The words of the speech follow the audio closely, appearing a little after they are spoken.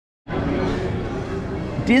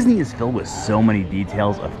Disney is filled with so many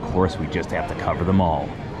details, of course we just have to cover them all.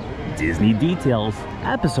 Disney Details,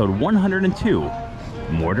 episode 102,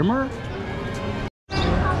 Mortimer?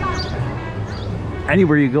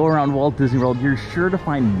 Anywhere you go around Walt Disney World, you're sure to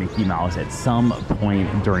find Mickey Mouse at some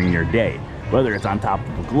point during your day, whether it's on top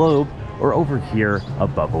of a globe or over here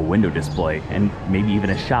above a window display, and maybe even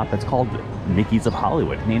a shop that's called Mickey's of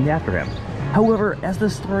Hollywood, named after him. However, as the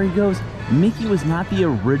story goes, Mickey was not the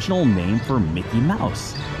original name for Mickey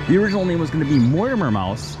Mouse. The original name was going to be Mortimer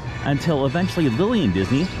Mouse until eventually Lillian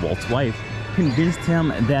Disney, Walt's wife, convinced him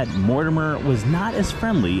that Mortimer was not as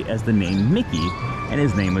friendly as the name Mickey, and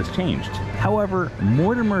his name was changed. However,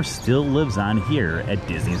 Mortimer still lives on here at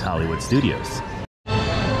Disney's Hollywood Studios.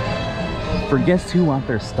 For guests who want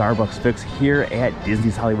their Starbucks fix here at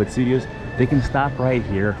Disney's Hollywood Studios, they can stop right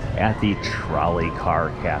here at the Trolley Car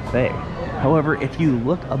Cafe. However, if you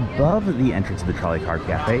look above the entrance of the Trolley Car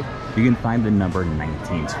Cafe, you can find the number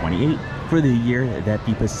 1928 for the year that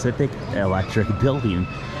the Pacific Electric building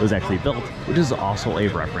was actually built, which is also a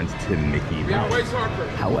reference to Mickey Mouse.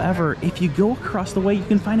 However, if you go across the way, you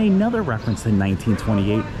can find another reference to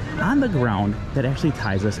 1928 on the ground that actually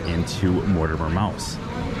ties us into Mortimer Mouse.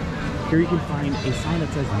 Here you can find a sign that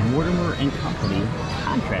says Mortimer and Company,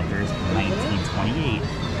 Contractors, 1928.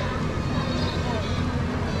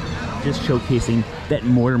 Just showcasing that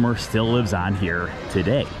Mortimer still lives on here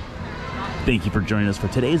today. Thank you for joining us for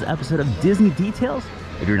today's episode of Disney Details.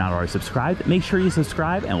 If you're not already subscribed, make sure you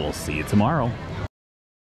subscribe, and we'll see you tomorrow.